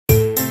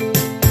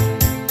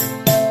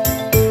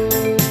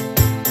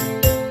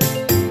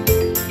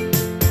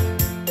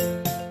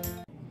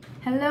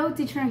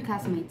teacher and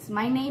classmates.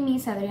 My name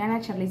is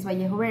Adriana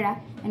Vallejo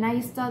and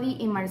I study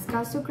in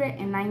Mariscal Sucre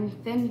in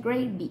 9th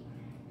grade B.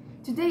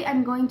 Today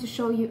I'm going to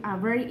show you a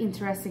very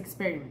interesting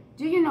experiment.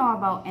 Do you know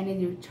about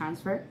energy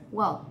transfer?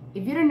 Well,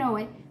 if you don't know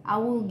it, I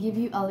will give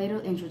you a little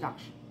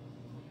introduction.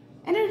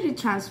 Energy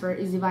transfer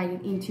is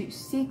divided into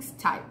 6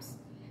 types,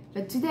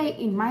 but today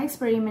in my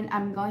experiment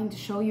I'm going to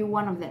show you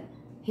one of them,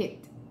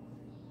 heat.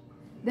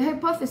 The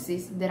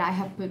hypothesis that I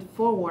have put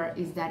forward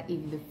is that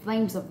if the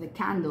flames of the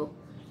candle,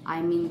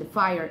 I mean the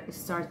fire,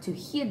 start to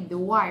hit the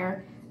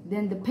wire,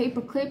 then the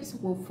paper clips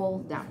will fall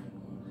down.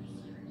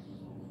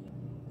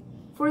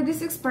 For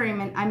this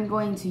experiment, I'm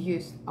going to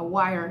use a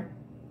wire,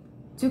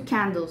 2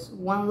 candles,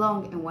 one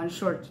long and one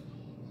short,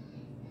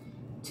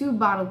 2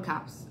 bottle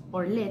caps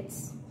or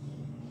lids,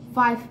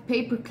 5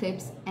 paper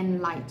clips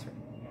and lighter.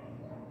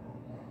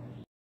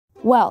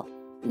 Well,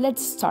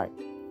 let's start.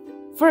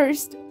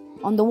 First,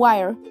 on the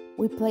wire,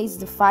 we place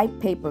the 5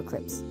 paper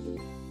clips.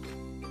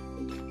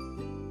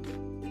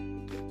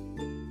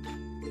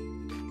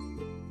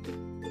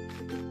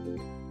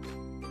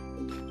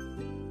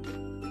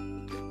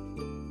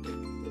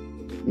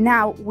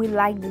 Now we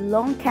light the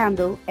long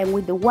candle and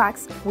with the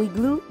wax we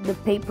glue the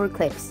paper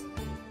clips.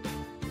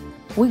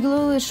 We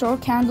glue the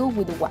short candle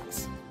with the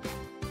wax.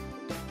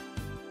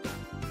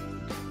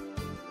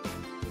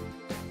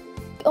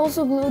 We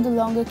also glue the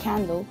longer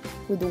candle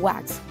with the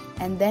wax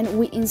and then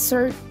we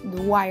insert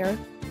the wire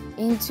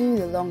into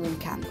the longer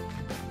candle.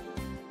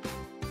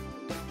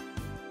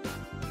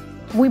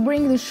 We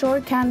bring the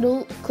short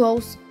candle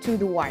close to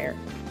the wire.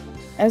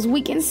 As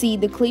we can see,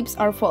 the clips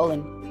are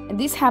falling. And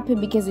this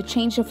happened because of the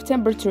change of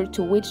temperature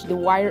to which the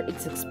wire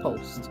is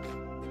exposed.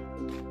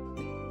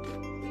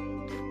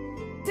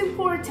 It's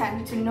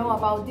important to know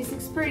about this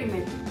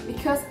experiment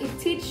because it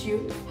teaches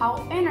you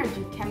how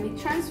energy can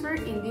be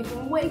transferred in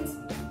different ways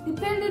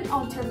depending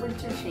on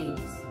temperature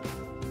changes.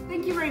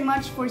 Thank you very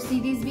much for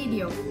seeing this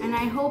video and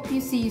I hope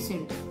you see you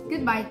soon.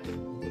 Goodbye!